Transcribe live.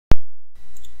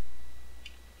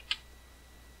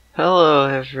Hello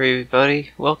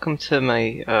everybody. Welcome to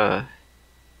my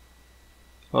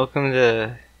welcome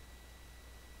to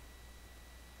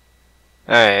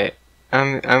Alright.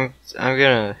 I'm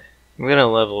gonna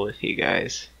level with you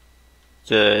guys.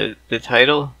 The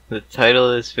title of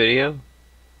this video,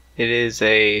 it is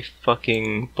a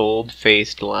fucking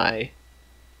bold-faced lie.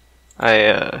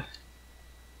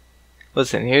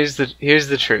 Listen, here's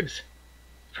the truth.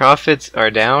 Profits are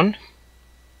down.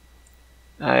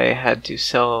 I had to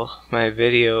sell my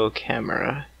video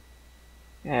camera,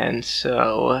 and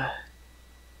so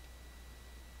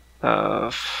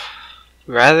rather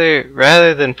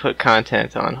than put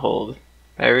content on hold,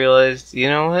 I realized, you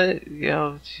know what,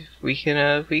 we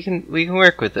can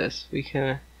work with this.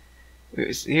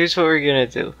 Here's what we're gonna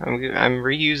do. I'm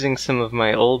reusing some of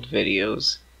my old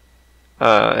videos,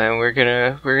 and we're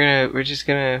gonna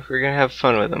have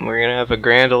fun with them. We're gonna have a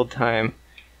grand old time.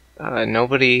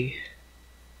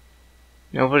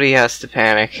 Nobody has to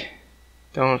panic.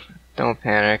 Don't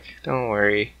panic. Don't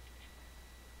worry.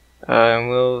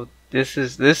 This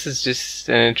is just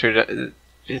an introduction.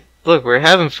 Look, we're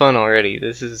having fun already.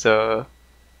 This is I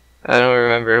don't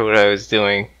remember what I was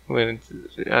doing when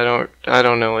I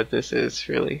don't know what this is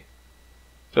really.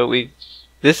 But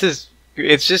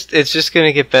it's just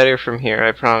gonna get better from here,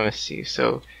 I promise you.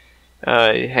 So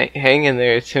hang in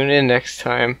there. Tune in next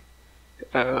time.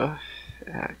 Have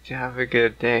a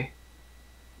good day.